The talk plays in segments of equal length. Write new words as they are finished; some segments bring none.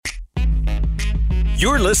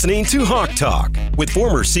You're listening to Hawk Talk with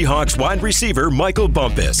former Seahawks wide receiver Michael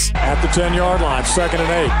Bumpus. At the 10-yard line, 2nd and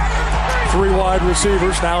 8. 3 wide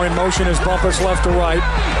receivers now in motion as Bumpus left to right.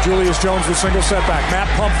 Julius Jones with single setback. Matt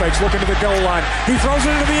pump fakes looking to the goal line. He throws it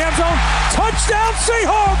into the end zone. Touchdown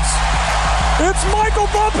Seahawks! It's Michael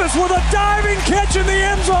Bumpus with a diving catch in the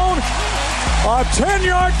end zone. A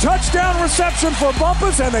 10-yard touchdown reception for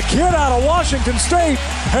Bumpus, and the kid out of Washington State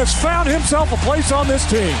has found himself a place on this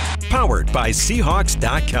team. Powered by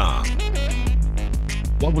Seahawks.com.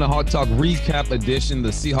 Welcome to Hawk Talk Recap Edition.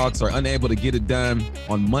 The Seahawks are unable to get it done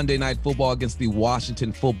on Monday Night Football against the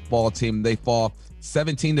Washington Football Team. They fall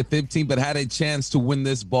 17-15, but had a chance to win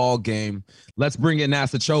this ball game. Let's bring in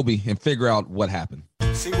Nasa Chobe and figure out what happened.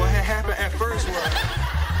 See, what had happened at first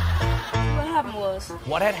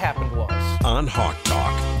What had happened was. On Hawk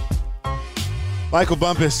Talk. Michael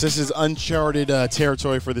Bumpus, this is uncharted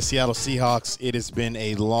territory for the Seattle Seahawks. It has been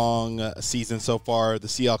a long season so far. The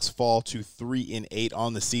Seahawks fall to 3-8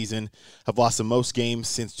 on the season, have lost the most games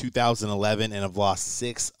since 2011, and have lost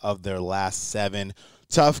 6 of their last 7.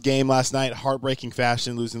 Tough game last night, heartbreaking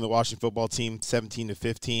fashion, losing the Washington Football Team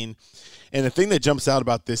 17-15. And the thing that jumps out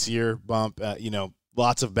about this year, Bump,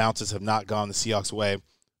 lots of bounces have not gone the Seahawks' way.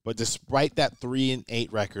 But despite that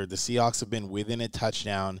 3-8 record, the Seahawks have been within a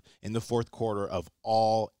touchdown in the fourth quarter of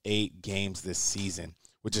all 8 games this season,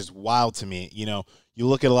 which is wild to me. You know, you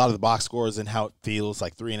look at a lot of the box scores and how it feels,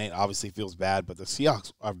 like 3-8 obviously feels bad, but the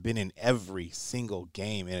Seahawks have been in every single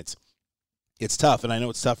game, and it's tough. And I know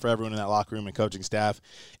it's tough for everyone in that locker room and coaching staff.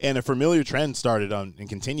 And a familiar trend started on and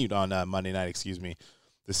continued on Monday night,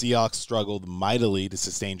 The Seahawks struggled mightily to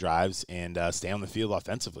sustain drives and stay on the field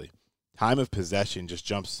offensively. Time of possession just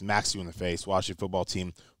smacks you in the face. Washington Football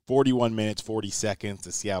Team, 41 minutes, 40 seconds.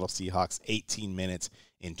 The Seattle Seahawks, 18 minutes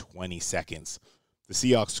and 20 seconds. The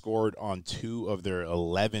Seahawks scored on 2 of their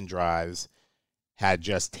 11 drives, had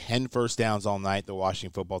just 10 first downs all night. The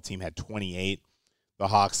Washington Football Team had 28. The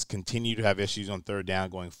Hawks continue to have issues on third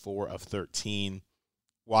down, going 4 of 13.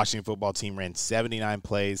 Washington Football Team ran 79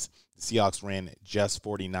 plays. The Seahawks ran just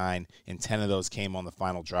 49, and 10 of those came on the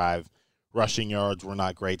final drive. Rushing yards were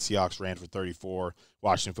not great. Seahawks ran for 34.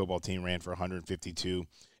 Washington Football Team ran for 152.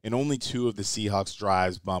 And only 2 of the Seahawks'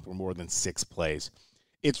 drives, Bump, were more than 6 plays.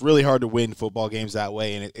 It's really hard to win football games that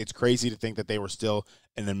way, and it's crazy to think that they were still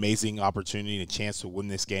an amazing opportunity and a chance to win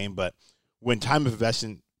this game. But when time of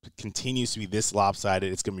possession continues to be this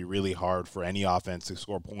lopsided, it's going to be really hard for any offense to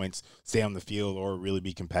score points, stay on the field, or really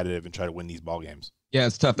be competitive and try to win these ball games. Yeah,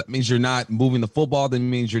 it's tough. That means you're not moving the football. That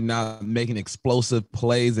means you're not making explosive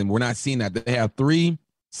plays, and we're not seeing that. They have 6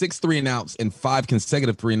 3-and-outs and 5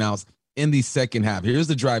 consecutive 3-and-outs in the second half. Here's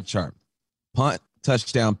the drive chart. Punt,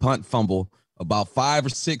 touchdown, punt, fumble, about 5 or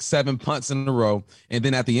 6, 7 punts in a row. And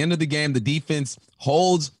then at the end of the game, the defense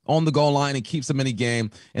holds on the goal line and keeps them in the game,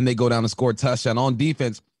 and they go down and score a touchdown. On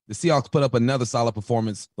defense, the Seahawks put up another solid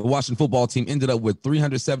performance. The Washington Football Team ended up with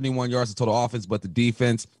 371 yards of total offense, but the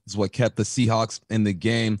defense is what kept the Seahawks in the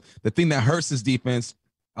game. The thing that hurts this defense,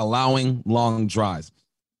 allowing long drives.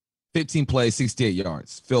 15 plays, 68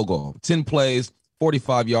 yards, field goal. 10 plays,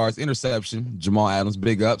 45 yards, interception, Jamal Adams,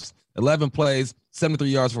 big ups. 11 plays, 73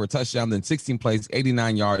 yards for a touchdown, then 16 plays,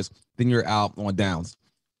 89 yards, then you're out on downs.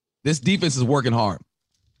 This defense is working hard.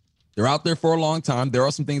 They're out there for a long time. There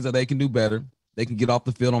are some things that they can do better. They can get off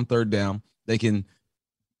the field on third down. They can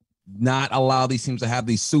not allow these teams to have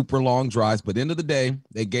these super long drives. But at the end of the day,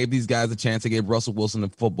 they gave these guys a chance. They gave Russell Wilson the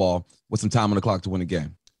football with some time on the clock to win a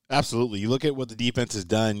game. Absolutely. You look at what the defense has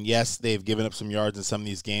done. Yes, they've given up some yards in some of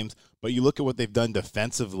these games, but you look at what they've done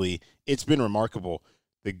defensively. It's been remarkable.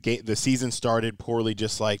 The season started poorly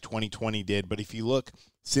just like 2020 did. But if you look,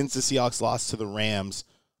 since the Seahawks lost to the Rams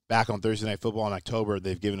back on Thursday Night Football in October,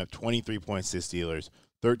 they've given up 23 points to the Steelers,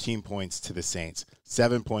 13 points to the Saints,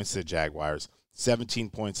 7 points to the Jaguars,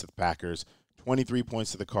 17 points to the Packers, 23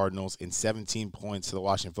 points to the Cardinals, and 17 points to the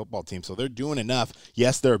Washington Football Team. So they're doing enough.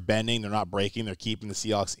 Yes, they're bending. They're not breaking. They're keeping the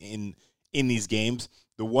Seahawks in these games.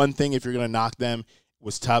 The one thing, if you're going to knock them,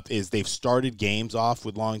 was tough is they've started games off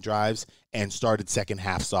with long drives and started second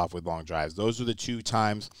halves off with long drives. Those are the 2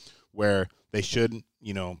 times where they should,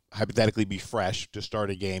 hypothetically be fresh to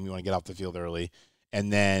start a game. You want to get off the field early.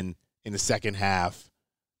 And then in the second half,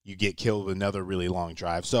 you get killed with another really long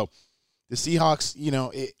drive. So the Seahawks,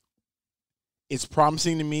 it's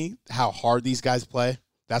promising to me how hard these guys play.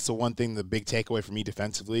 That's the one thing, the big takeaway for me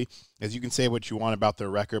defensively, is you can say what you want about their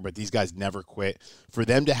record, but these guys never quit. For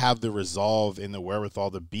them to have the resolve and the wherewithal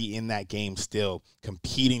to be in that game still,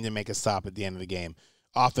 competing to make a stop at the end of the game,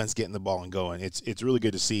 offense getting the ball and going, it's really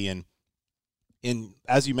good to see. And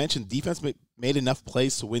as you mentioned, defense made enough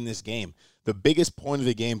plays to win this game. The biggest point of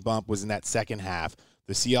the game, Bump, was in that second half.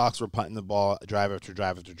 The Seahawks were punting the ball drive after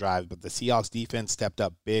drive after drive, but the Seahawks defense stepped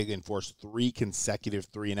up big and forced 3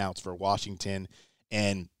 consecutive 3-and-outs for Washington.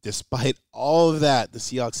 And despite all of that, the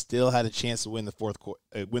Seahawks still had a chance to win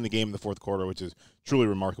the game in the fourth quarter, which is truly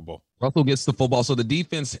remarkable. Russell gets the football, so the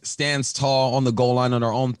defense stands tall on the goal line on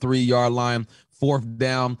their own 3-yard line. 4th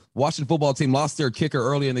down. Washington football team lost their kicker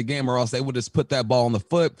early in the game, or else they would just put that ball on the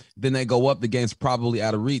foot. Then they go up. The game's probably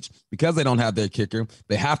out of reach. Because they don't have their kicker,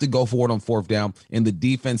 they have to go for it on 4th down, and the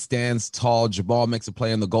defense stands tall. Jabal makes a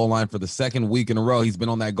play on the goal line for the 2nd week in a row. He's been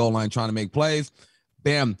on that goal line trying to make plays.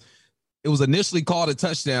 Bam. It was initially called a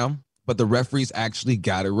touchdown, but the referees actually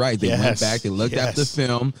got it right. They went back. They looked at the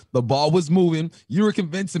film. The ball was moving. You were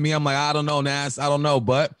convincing me. I'm like, I don't know, Nas. I don't know.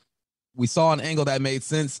 But we saw an angle that made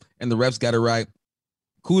sense, and the refs got it right.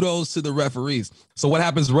 Kudos to the referees. So what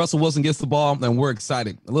happens? Russell Wilson gets the ball, and we're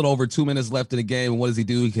excited. A little over 2 minutes left in the game, and what does he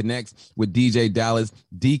do? He connects with DJ Dallas.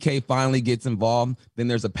 DK finally gets involved. Then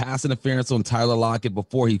there's a pass interference on Tyler Lockett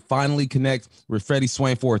before he finally connects with Freddie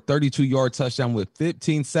Swain for a 32-yard touchdown with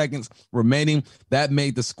 15 seconds remaining. That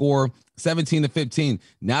made the score 17-15.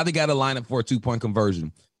 Now they got to line up for a 2-point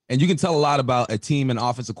conversion. And you can tell a lot about a team and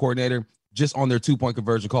offensive coordinator just on their 2-point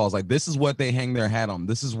conversion calls. Like, this is what they hang their hat on.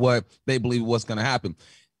 This is what they believe what's going to happen.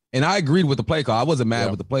 And I agreed with the play call. I wasn't mad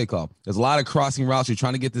with the play call. There's a lot of crossing routes. You're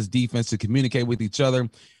trying to get this defense to communicate with each other.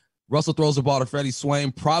 Russell throws the ball to Freddie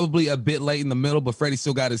Swain, probably a bit late in the middle, but Freddie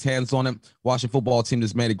still got his hands on it. Washington football team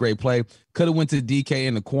just made a great play. Could have went to DK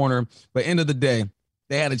in the corner, but end of the day,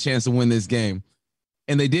 they had a chance to win this game.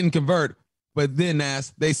 And they didn't convert. But then,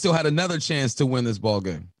 Nas, they still had another chance to win this ball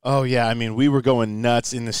game. Oh, yeah. I mean, we were going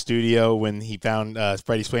nuts in the studio when he found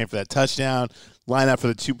Freddie Swain for that touchdown. Line up for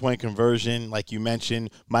the 2-point conversion, like you mentioned,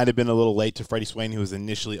 might have been a little late to Freddie Swain, who was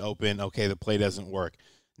initially open. Okay, the play doesn't work.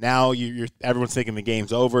 Now everyone's thinking the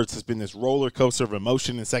game's over. It's just been this roller coaster of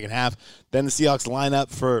emotion in the second half. Then the Seahawks line up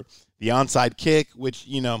for the onside kick, which,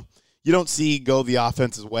 you don't see go the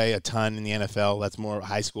offense's way a ton in the NFL. That's more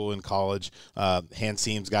high school and college. Hand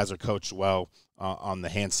seams, guys are coached well on the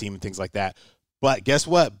hand seam and things like that. But guess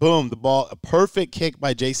what? Boom, the ball, a perfect kick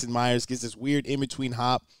by Jason Myers, gets this weird in-between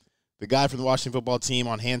hop. The guy from the Washington football team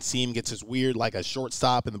on hand seam gets this weird, like a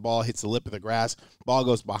shortstop, and the ball hits the lip of the grass. Ball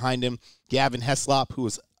goes behind him. Gavin Heslop, who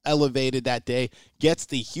was elevated that day, gets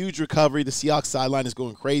the huge recovery. The Seahawks sideline is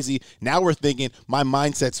going crazy. Now we're thinking, my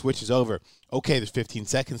mindset switches over. Okay, there's 15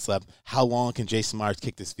 seconds left. How long can Jason Myers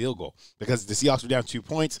kick this field goal? Because the Seahawks are down 2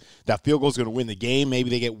 points. That field goal is going to win the game. Maybe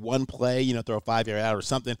they get one play, throw a 5-yard out or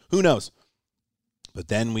something. Who knows? But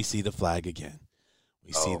then we see the flag again.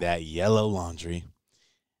 We see that yellow laundry.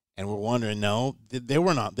 And we're wondering, no, they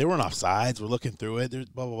weren't offsides. We're looking through it. There's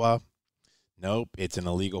blah, blah, blah. Nope, it's an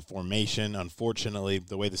illegal formation. Unfortunately,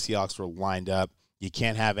 the way the Seahawks were lined up, you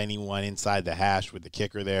can't have anyone inside the hash with the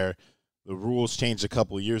kicker there. The rules changed a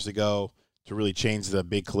couple of years ago to really change the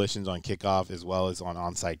big collisions on kickoff as well as on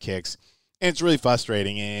onside kicks. And it's really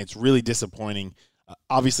frustrating, and it's really disappointing.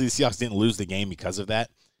 Obviously, the Seahawks didn't lose the game because of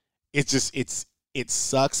that. It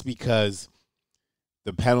sucks because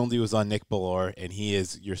the penalty was on Nick Bellore, and he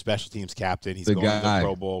is your special teams captain. He's going to the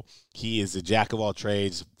Pro Bowl. He is a jack of all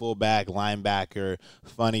trades, fullback, linebacker,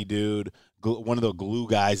 funny dude, one of the glue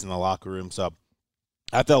guys in the locker room. So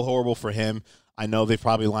I felt horrible for him. I know they've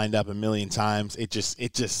probably lined up a million times. It just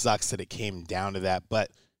sucks that it came down to that. But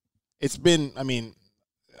it's been,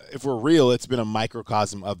 if we're real, it's been a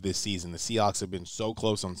microcosm of this season. The Seahawks have been so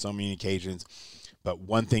close on so many occasions, but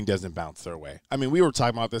one thing doesn't bounce their way. We were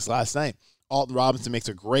talking about this last night. Alton Robinson makes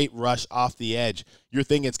a great rush off the edge. You're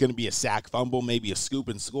thinking it's going to be a sack fumble, maybe a scoop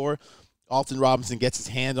and score. Alton Robinson gets his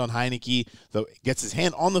hand on Heineke, gets his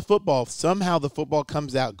hand on the football. Somehow the football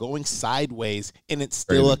comes out going sideways, and it's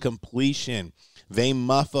still a completion. They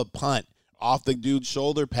muff a punt off the dude's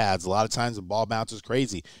shoulder pads. A lot of times the ball bounces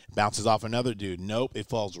crazy. It bounces off another dude. Nope, it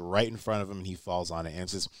falls right in front of him, and he falls on it. And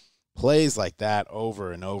it's just plays like that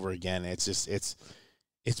over and over again.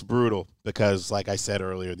 It's brutal because, like I said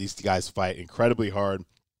earlier, these guys fight incredibly hard.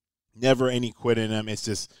 Never any quit in them. It's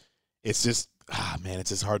just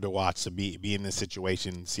hard to watch to be in this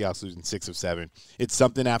situation. Seahawks losing 6 of 7. It's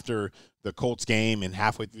something after the Colts game and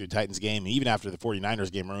halfway through the Titans game, and even after the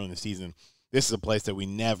 49ers game early in the season. This is a place that we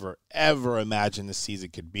never, ever imagined this season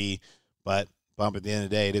could be. But, at the end of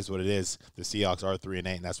the day, it is what it is. The Seahawks are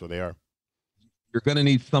 3-8, and that's where they are. You're going to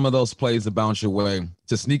need some of those plays to bounce your way,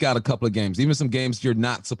 to sneak out a couple of games, even some games you're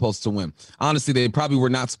not supposed to win. Honestly, they probably were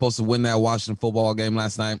not supposed to win that Washington football game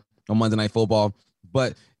last night on Monday Night Football,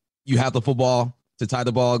 but you have the football to tie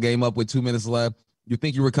the ball game up with 2 minutes left. You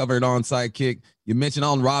think you recovered an onside kick. You mentioned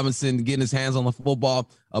Alton Robinson getting his hands on the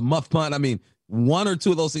football, a muff punt. One or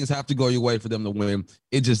two of those things have to go your way for them to win.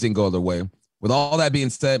 It just didn't go their way. With all that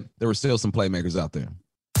being said, there were still some playmakers out there.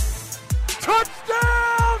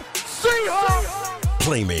 Touchdown, Seahawks!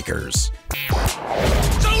 Playmakers.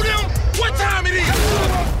 Show them what time it is.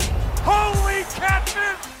 Holy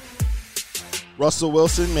catfish! Russell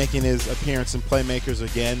Wilson making his appearance in Playmakers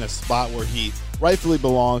again, a spot where he rightfully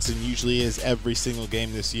belongs and usually is every single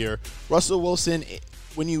game this year. Russell Wilson,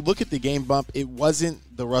 when you look at the game bump, it wasn't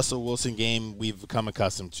the Russell Wilson game we've become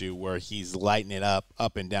accustomed to, where he's lighting it up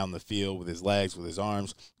and down the field with his legs, with his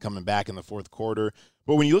arms, coming back in the fourth quarter.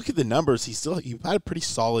 But when you look at the numbers, he had a pretty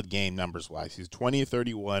solid game numbers-wise. He's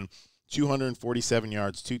 20-31, 247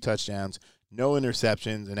 yards, 2 touchdowns, no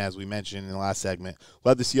interceptions, and as we mentioned in the last segment,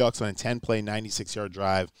 led the Seahawks on a 10-play, 96-yard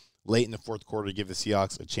drive late in the fourth quarter to give the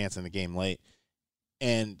Seahawks a chance in the game late.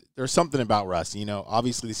 And there's something about Russ.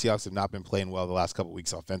 Obviously the Seahawks have not been playing well the last couple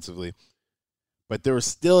weeks offensively, but there was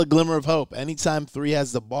still a glimmer of hope. Anytime 3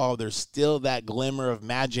 has the ball, there's still that glimmer of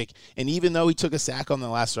magic. And even though he took a sack on the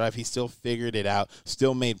last drive, he still figured it out,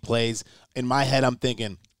 still made plays. In my head, I'm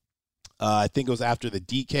thinking, I think it was after the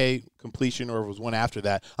DK completion, or it was one after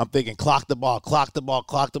that. I'm thinking, clock the ball.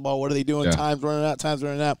 What are they doing? Yeah. Time's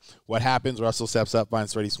running out. What happens? Russell steps up,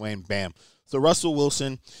 finds Freddie Swain, bam. So Russell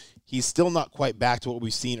Wilson, he's still not quite back to what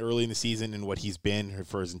we've seen early in the season and what he's been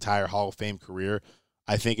for his entire Hall of Fame career.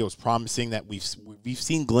 I think it was promising that we've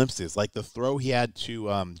seen glimpses, like the throw he had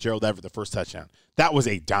to Gerald Everett, the first touchdown. That was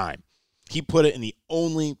a dime. He put it in the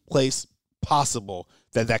only place possible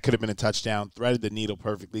that could have been a touchdown, threaded the needle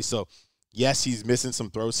perfectly. So, yes, he's missing some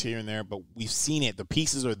throws here and there, but we've seen it. The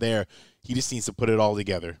pieces are there. He just needs to put it all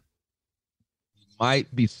together.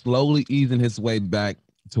 Might be slowly easing his way back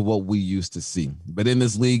to what we used to see. But in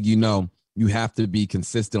this league, you have to be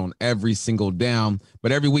consistent on every single down.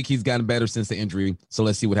 But every week he's gotten better since the injury, so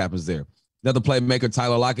let's see what happens there. Another playmaker,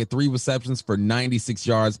 Tyler Lockett, 3 receptions for 96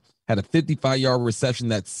 yards, had a 55-yard reception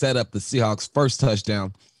that set up the Seahawks' first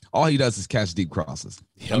touchdown. All he does is catch deep crosses.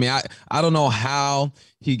 Yep. I mean, I don't know how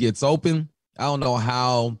he gets open. I don't know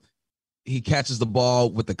how he catches the ball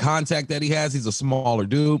with the contact that he has. He's a smaller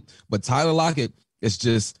dude. But Tyler Lockett is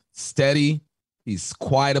just steady. He's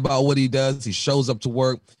quiet about what he does. He shows up to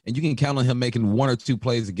work, and you can count on him making 1 or 2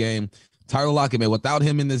 plays a game. Tyler Lockett, man, without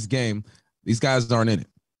him in this game, these guys aren't in it.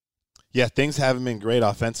 Yeah, things haven't been great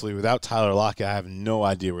offensively. Without Tyler Lockett, I have no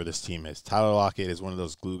idea where this team is. Tyler Lockett is one of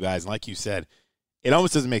those glue guys. And like you said, it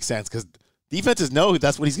almost doesn't make sense because defenses know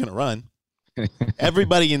that's what he's going to run.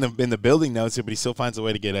 Everybody in the building knows it, but he still finds a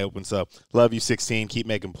way to get open. So, love you, 16. Keep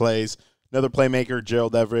making plays. Another playmaker,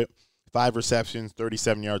 Gerald Everett, 5 receptions,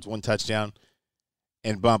 37 yards, 1 touchdown.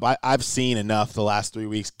 And Bump, I've seen enough the last 3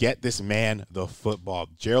 weeks. Get this man the football.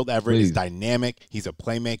 Gerald Everett is dynamic. He's a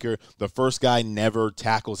playmaker. The first guy never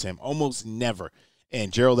tackles him, almost never.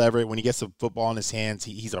 And Gerald Everett, when he gets the football in his hands,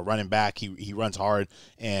 he's a running back. He runs hard.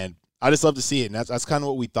 And I just love to see it. And that's kind of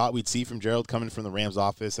what we thought we'd see from Gerald coming from the Rams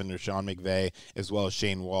office under Sean McVay, as well as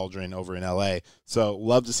Shane Waldron over in L.A. So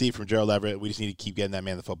love to see it from Gerald Everett. We just need to keep getting that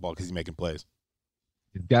man the football because he's making plays.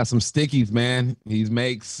 He's got some stickies, man. He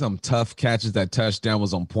makes some tough catches. That touchdown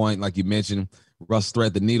was on point. Like you mentioned, Russ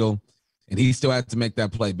thread the needle, and he still had to make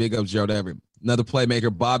that play. Big up Gerald Everett. Another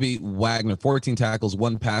playmaker, Bobby Wagner, 14 tackles,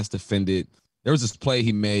 1 pass defended. There was this play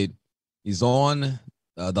he made. He's on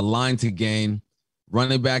the line to gain.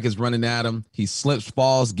 Running back is running at him. He slips,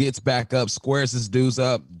 falls, gets back up, squares his dudes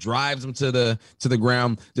up, drives him to the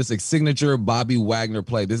ground. Just a signature Bobby Wagner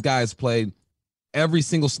play. This guy has played every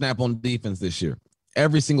single snap on defense this year.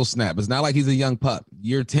 Every single snap. It's not like he's a young pup.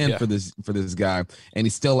 Year 10 for this guy, and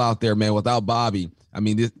he's still out there, man. Without Bobby, I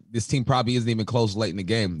mean, this team probably isn't even close late in the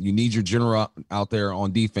game. You need your general out there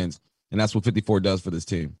on defense, and that's what 54 does for this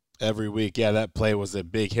team. Every week, yeah, that play was a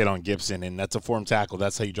big hit on Gibson, and that's a form tackle.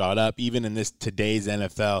 That's how you draw it up. Even in today's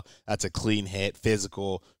NFL, that's a clean hit,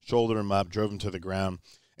 physical, shouldered him up, drove him to the ground.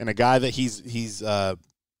 And a guy that he's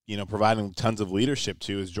providing tons of leadership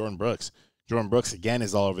to is Jordan Brooks. Jordan Brooks, again,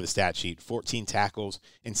 is all over the stat sheet, 14 tackles.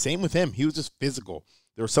 And same with him. He was just physical.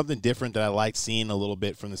 There was something different that I liked seeing a little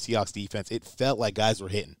bit from the Seahawks defense. It felt like guys were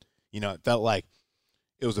hitting. It felt like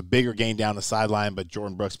it was a bigger gain down the sideline, but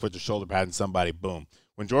Jordan Brooks put the shoulder pad in somebody, boom.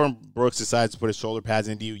 When Jordan Brooks decides to put his shoulder pads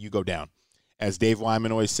into you, you go down. As Dave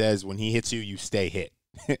Wyman always says, when he hits you, you stay hit.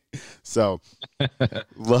 So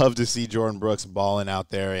love to see Jordan Brooks balling out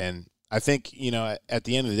there. And I think, at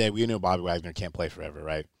the end of the day, we know Bobby Wagner can't play forever,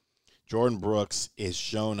 right? Jordan Brooks has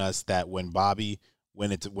shown us that when Bobby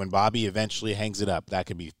eventually hangs it up, that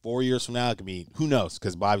could be 4 years from now. It could be, who knows,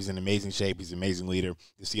 because Bobby's in amazing shape. He's an amazing leader.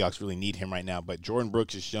 The Seahawks really need him right now. But Jordan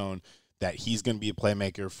Brooks has shown that he's going to be a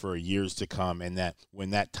playmaker for years to come, and that when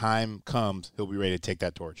that time comes, he'll be ready to take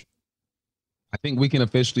that torch. I think we can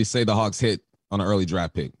officially say the Hawks hit on an early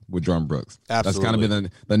draft pick with Jordan Brooks. Absolutely. That's kind of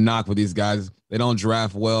been the knock with these guys. They don't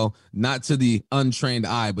draft well, not to the untrained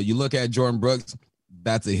eye, but you look at Jordan Brooks,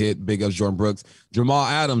 that's a hit. Big ups Jordan Brooks. Jamal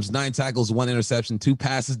Adams, 9 tackles, 1 interception, 2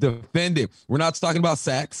 passes defended. We're not talking about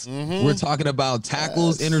sacks. Mm-hmm. We're talking about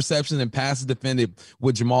tackles, interceptions, and passes defended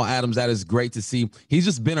with Jamal Adams. That is great to see. He's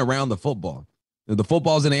just been around the football. The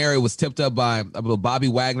footballs in the area was tipped up by Bobby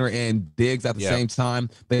Wagner and Diggs at the same time.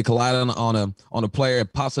 They collided on a player.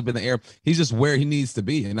 It pops up in the air. He's just where he needs to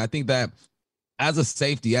be. And I think that as a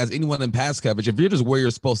safety, as anyone in pass coverage, if you're just where you're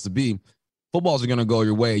supposed to be, footballs are going to go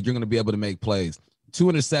your way. You're going to be able to make plays. 2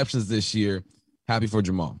 interceptions this year. Happy for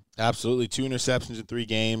Jamal. Absolutely. 2 interceptions in 3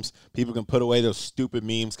 games. People can put away those stupid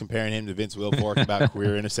memes comparing him to Vince Wilfork about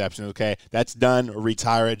career interceptions. Okay, that's done.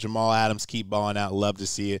 Retire it. Jamal Adams, keep balling out. Love to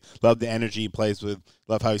see it. Love the energy he plays with.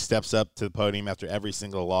 Love how he steps up to the podium after every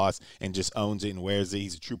single loss and just owns it and wears it.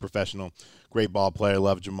 He's a true professional. Great ball player.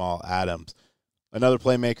 Love Jamal Adams. Another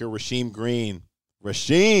playmaker, Rasheem Green.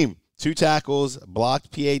 Rasheem, 2 tackles,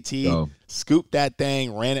 blocked PAT, scooped that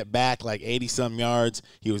thing, ran it back like 80-some yards.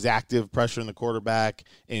 He was active, pressuring the quarterback,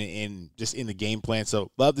 and just in the game plan.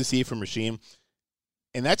 So love to see it from Rasheem.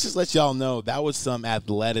 And that just lets y'all know that was some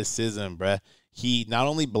athleticism, bruh. He not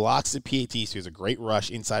only blocks the PAT, so he has a great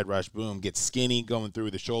rush, inside rush, boom, gets skinny going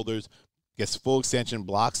through the shoulders, gets full extension,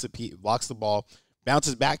 blocks the ball,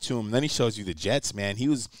 bounces back to him, and then he shows you the jets, man. He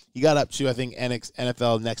got up to, I think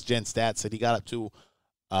NFL Next Gen Stats said he got up to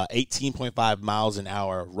 18.5 miles an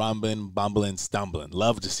hour, rumbling, bumbling, stumbling.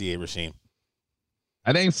 Love to see it, Rasheem.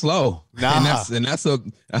 That ain't slow. Nah. And that's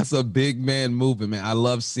a big man movement, man. I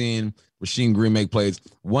love seeing Rasheem Green make plays.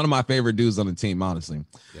 One of my favorite dudes on the team, honestly.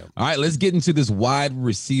 Yep. All right, let's get into this wide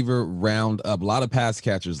receiver roundup. A lot of pass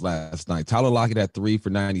catchers last night. Tyler Lockett had 3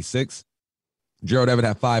 for 96. Gerald Everett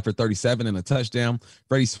had 5 for 37 and a touchdown.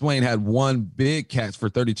 Freddie Swain had 1 big catch for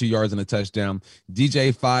 32 yards and a touchdown.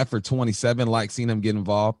 DJ 5 for 27. Like seeing him get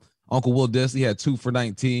involved. Uncle Will Disley had 2 for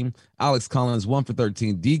 19. Alex Collins 1 for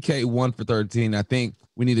 13. DK 1 for 13. I think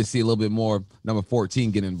we need to see a little bit more number 14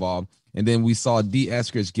 get involved. And then we saw D.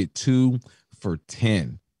 Eskridge get 2 for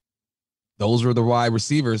 10. Those were the wide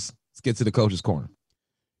receivers. Let's get to the coach's corner.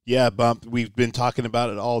 Yeah, Bump. We've been talking about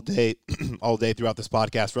it all day throughout this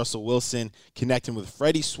podcast. Russell Wilson connecting with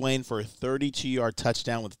Freddie Swain for a 32-yard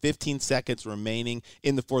touchdown with 15 seconds remaining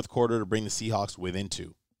in the fourth quarter to bring the Seahawks within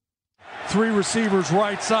 2. 3 receivers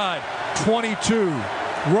right side. 22.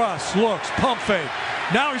 Russ looks, pump fake.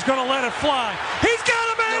 Now he's going to let it fly. He's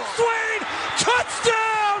got a man, Swain!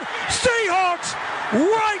 Touchdown! Seahawks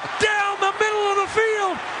right down the middle of the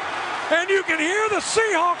field. And you can hear the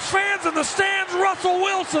Seahawks fans in the stands. Russell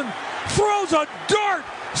Wilson throws a dart.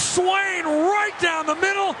 Swain right down the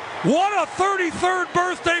middle. What a 33rd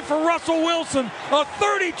birthday for Russell Wilson. A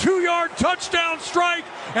 32-yard touchdown strike.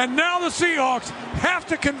 And now the Seahawks have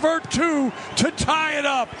to convert 2 to tie it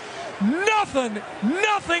up.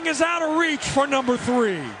 Nothing is out of reach for number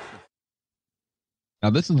 3. Now,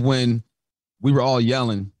 this is when we were all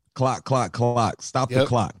yelling, clock, clock, clock, stop the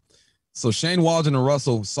clock. So Shane Waldron and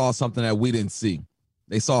Russell saw something that we didn't see.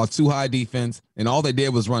 They saw a too high defense, and all they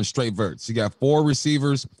did was run straight verts. You got 4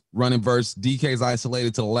 receivers running verts. DK's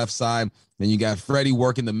isolated to the left side. Then you got Freddie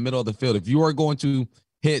working the middle of the field. If you are going to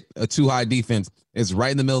hit a too high defense, it's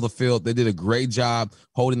right in the middle of the field. They did a great job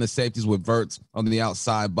holding the safeties with verts on the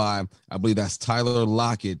outside by, I believe that's Tyler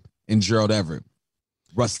Lockett and Gerald Everett.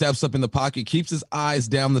 Russ steps up in the pocket, keeps his eyes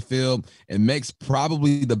down the field, and makes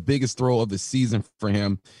probably the biggest throw of the season for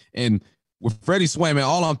him. And with Freddie Swain, man,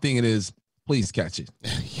 all I'm thinking is, please catch it.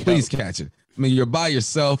 Please catch it. I mean, you're by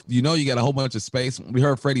yourself. You know you got a whole bunch of space. We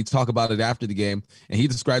heard Freddie talk about it after the game, and he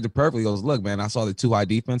described it perfectly. He goes, look, man, I saw the too high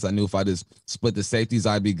defense. I knew if I just split the safeties,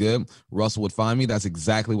 I'd be good. Russell would find me. That's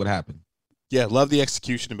exactly what happened. Yeah, love the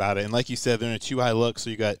execution about it. And like you said, they're in a too high look, so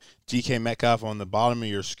you got DK Metcalf on the bottom of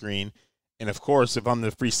your screen. And, of course, if I'm the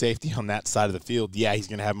free safety on that side of the field, yeah, he's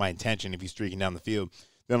going to have my attention if he's streaking down the field.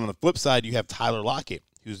 Then on the flip side, you have Tyler Lockett,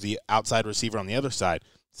 who's the outside receiver on the other side.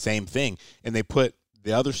 Same thing. And they put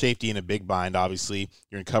the other safety in a big bind, obviously.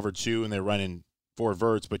 You're in cover 2, and they're running 4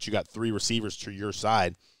 verts, but you got 3 receivers to your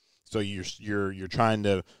side. So you're trying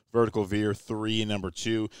to vertical veer 3 and number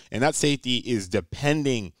 2. And that safety is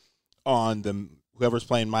depending on whoever's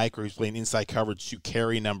playing Mike or who's playing inside coverage to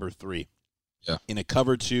carry number 3. Yeah. In a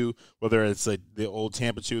cover 2, whether it's like the old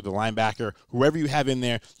Tampa 2, the linebacker, whoever you have in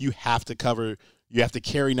there, you have to cover. You have to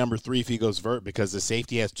carry number 3 if he goes vert because the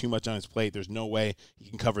safety has too much on his plate. There's no way he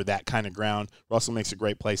can cover that kind of ground. Russell makes a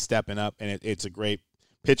great play stepping up, and it's a great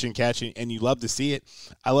pitch and catch, and you love to see it.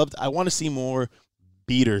 I want to see more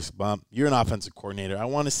beaters, Bump. You're an offensive coordinator. I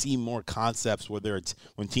want to see more concepts, whether it's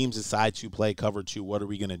when teams decide to play cover 2, what are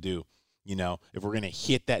we going to do? You know, if we're going to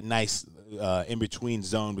hit that nice in-between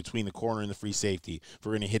zone between the corner and the free safety, if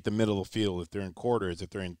we're going to hit the middle of the field, if they're in quarters,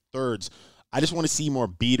 if they're in thirds, I just want to see more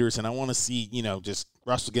beaters, and I want to see, you know, just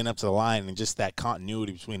Russell getting up to the line and just that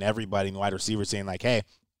continuity between everybody and the wide receiver saying, like, hey,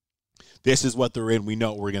 this is what they're in. We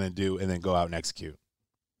know what we're going to do, and then go out and execute.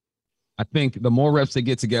 I think the more reps they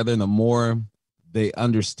get together and the more they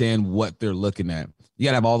understand what they're looking at. You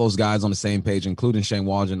got to have all those guys on the same page, including Shane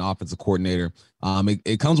Waldron, offensive coordinator.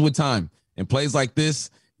 It comes with time, and plays like this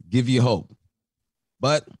give you hope.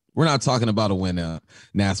 But we're not talking about a win,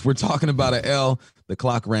 Nas. We're talking about an L. The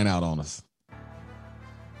clock ran out on us.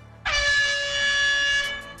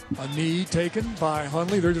 A knee taken by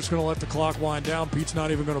Hundley. They're just going to let the clock wind down. Pete's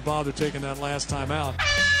not even going to bother taking that last time out.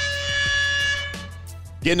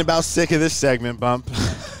 Getting about sick of this segment, Bump.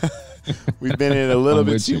 We've been in a little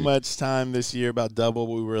bit too much time this year, about double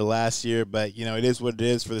what we were last year. But, you know, it is what it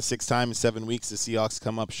is. For the 6th time in 7 weeks, the Seahawks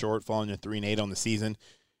come up short, falling to 3-8 on the season.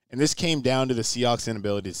 And this came down to the Seahawks'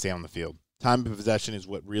 inability to stay on the field. Time of possession is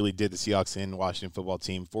what really did the Seahawks in. Washington football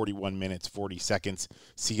team, 41 minutes, 40 seconds.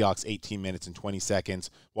 Seahawks, 18 minutes and 20 seconds.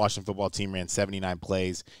 Washington football team ran 79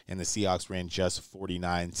 plays, and the Seahawks ran just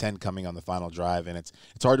 49, 10 coming on the final drive. And it's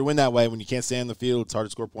hard to win that way. When you can't stay on the field, it's hard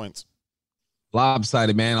to score points.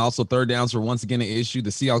 Lopsided, man. Also, third downs were once again an issue. The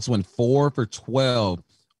Seahawks went 4 for 12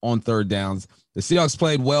 on third downs. The Seahawks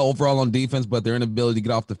played well overall on defense, but their inability to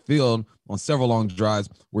get off the field on several long drives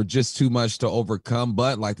were just too much to overcome.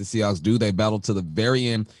 But like the Seahawks do, they battled to the very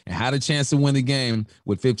end and had a chance to win the game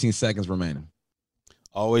with 15 seconds remaining.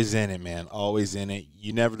 Always in it, man. Always in it.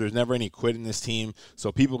 There's never any quit in this team.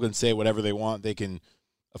 So people can say whatever they want. They can,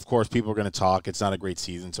 of course, people are going to talk. It's not a great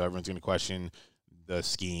season, so everyone's going to question the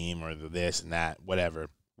scheme or the this and that, whatever.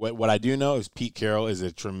 What I do know is Pete Carroll is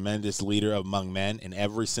a tremendous leader among men, and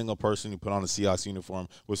every single person who put on the Seahawks uniform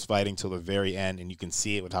was fighting till the very end, and you can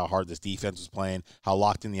see it with how hard this defense was playing, how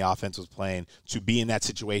locked in the offense was playing. To be in that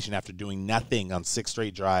situation after doing nothing on 6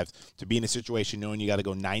 straight drives, to be in a situation knowing you got to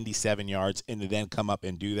go 97 yards and to then come up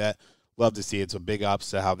and do that, love to see it. It's a big ups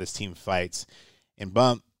to how this team fights. And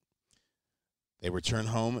Bump, they return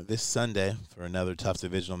home this Sunday for another tough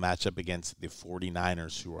divisional matchup against the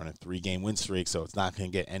 49ers, who are on a 3-game win streak, so it's not going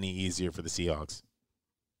to get any easier for the Seahawks.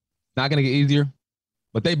 Not going to get easier,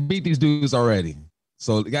 but they beat these dudes already.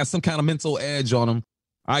 So they got some kind of mental edge on them.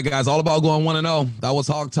 All right, guys, all about going 1-0. That was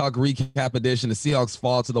Hawk Talk Recap Edition. The Seahawks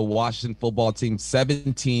fall to the Washington football team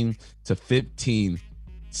 17-15.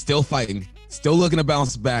 Still fighting, still looking to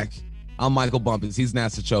bounce back. I'm Michael Bumpus. He's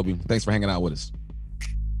Nas Chobe. Thanks for hanging out with us.